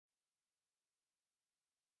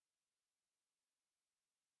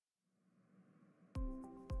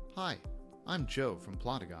Hi, I'm Joe from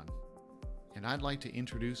Plotagon, and I'd like to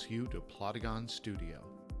introduce you to Plotagon Studio,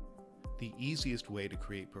 the easiest way to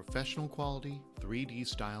create professional quality, 3D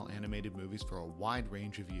style animated movies for a wide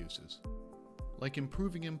range of uses, like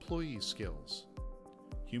improving employee skills,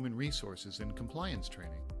 human resources and compliance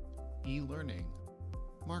training, e-learning,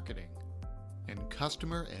 marketing, and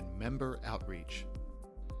customer and member outreach.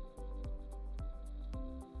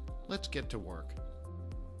 Let's get to work.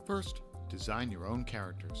 First, design your own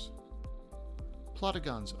characters.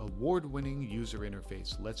 Plotagon's award-winning user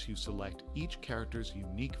interface lets you select each character's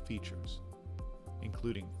unique features,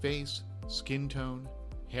 including face, skin tone,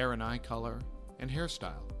 hair and eye color, and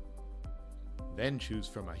hairstyle. Then choose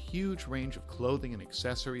from a huge range of clothing and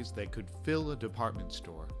accessories that could fill a department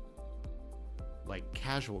store, like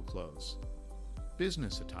casual clothes,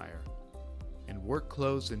 business attire, and work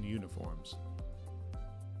clothes and uniforms.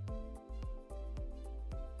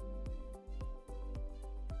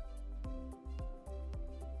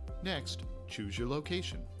 Next, choose your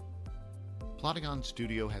location. Plotagon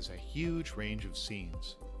Studio has a huge range of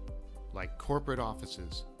scenes, like corporate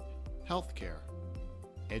offices, healthcare,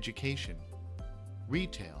 education,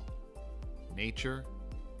 retail, nature,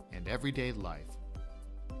 and everyday life.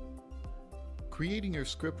 Creating your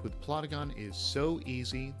script with Plotagon is so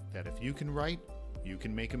easy that if you can write, you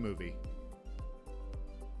can make a movie.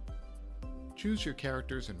 Choose your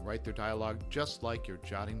characters and write their dialogue just like you're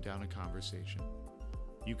jotting down a conversation.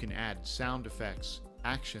 You can add sound effects,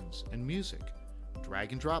 actions, and music.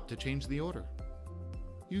 Drag and drop to change the order.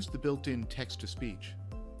 Use the built-in text-to-speech.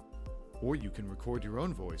 Or you can record your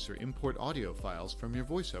own voice or import audio files from your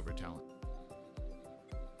voiceover talent.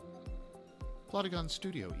 Plotagon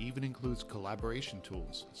Studio even includes collaboration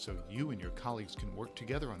tools so you and your colleagues can work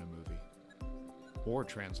together on a movie, or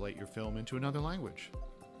translate your film into another language.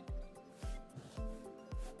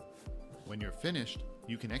 When you're finished,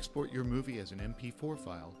 you can export your movie as an MP4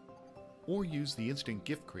 file, or use the Instant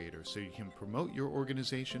GIF Creator so you can promote your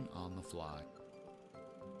organization on the fly.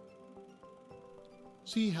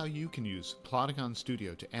 See how you can use Plotagon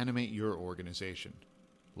Studio to animate your organization.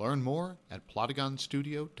 Learn more at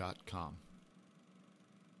plotagonstudio.com.